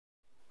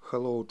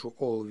Hello to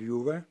all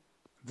viewers.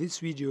 This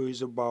video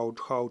is about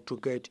how to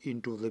get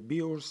into the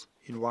BIOS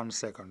in 1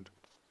 second.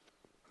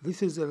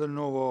 This is a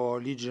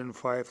Lenovo Legion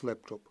 5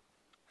 laptop,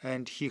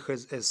 and he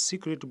has a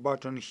secret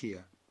button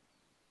here.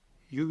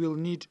 You will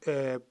need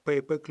a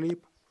paper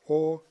clip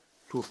or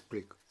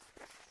toothpick.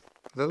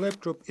 The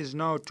laptop is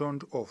now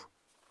turned off.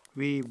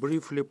 We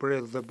briefly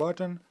press the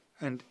button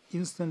and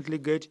instantly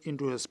get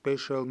into a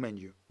special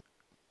menu.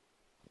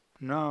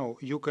 Now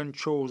you can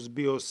choose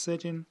BIOS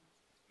setting,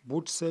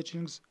 boot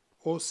settings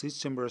or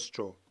system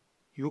restore.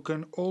 You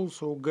can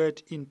also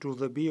get into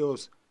the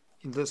BIOS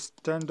in the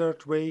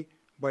standard way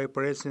by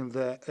pressing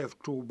the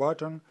F2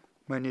 button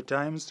many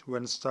times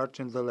when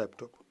starting the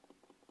laptop.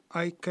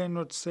 I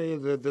cannot say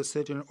that the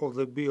settings of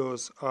the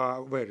BIOS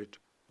are varied,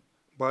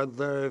 but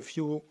there are a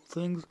few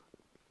things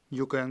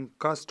you can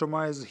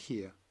customize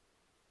here.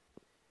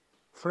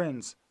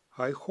 Friends,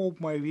 I hope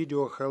my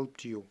video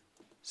helped you.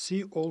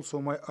 See also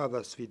my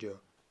others video.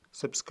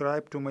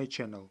 Subscribe to my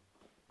channel.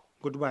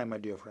 Goodbye, my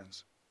dear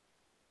friends.